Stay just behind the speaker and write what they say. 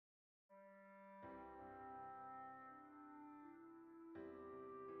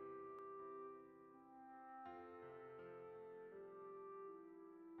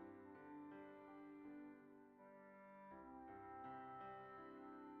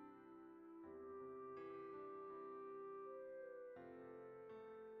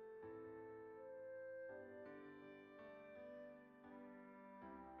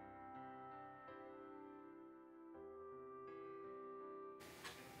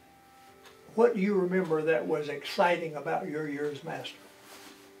What do you remember that was exciting about your year as master?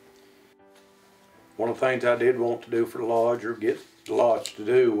 One of the things I did want to do for the lodge, or get the lodge to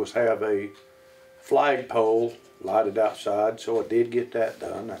do, was have a flagpole lighted outside, so I did get that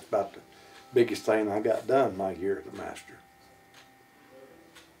done. That's about the biggest thing I got done my year as a master.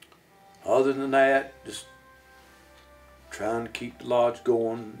 Other than that, just trying to keep the lodge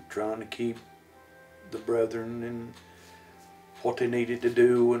going, trying to keep the brethren and what they needed to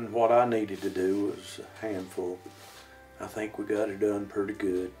do and what I needed to do was a handful. I think we got it done pretty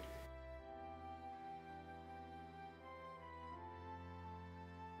good.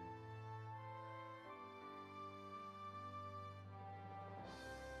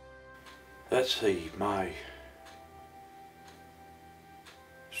 Let's see, my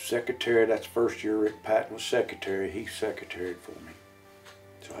secretary, that's first year Rick Patton was secretary, he secretaried for me.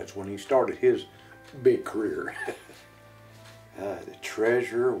 So that's when he started his big career. The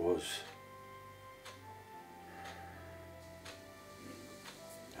treasurer was,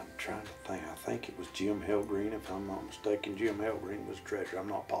 I'm trying to think, I think it was Jim Helgreen, if I'm not mistaken. Jim Helgreen was treasurer, I'm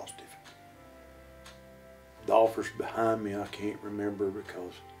not positive. The office behind me I can't remember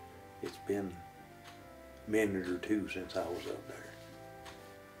because it's been a minute or two since I was up there.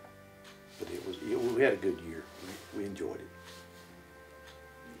 But we had a good year. We enjoyed it.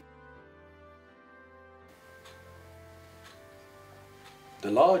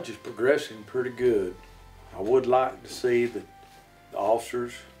 The lodge is progressing pretty good. I would like to see that the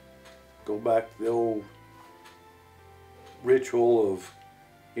officers go back to the old ritual of,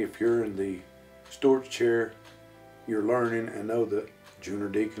 if you're in the steward's chair, you're learning and know the junior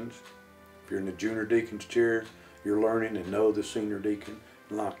deacons. If you're in the junior deacon's chair, you're learning and know the senior deacon,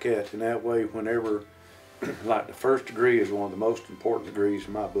 and like that. And that way, whenever, like the first degree is one of the most important degrees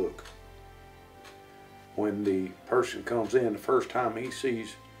in my book. When the person comes in, the first time he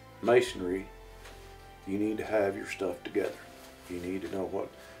sees masonry, you need to have your stuff together. You need to know what,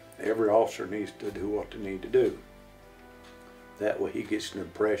 every officer needs to do what they need to do. That way he gets an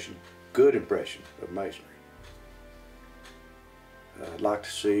impression, good impression of masonry. I'd like to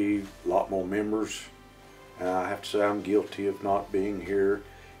see a lot more members. I have to say I'm guilty of not being here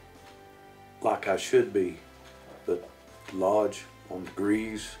like I should be, but the lodge on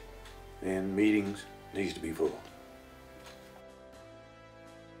degrees and meetings needs to be full.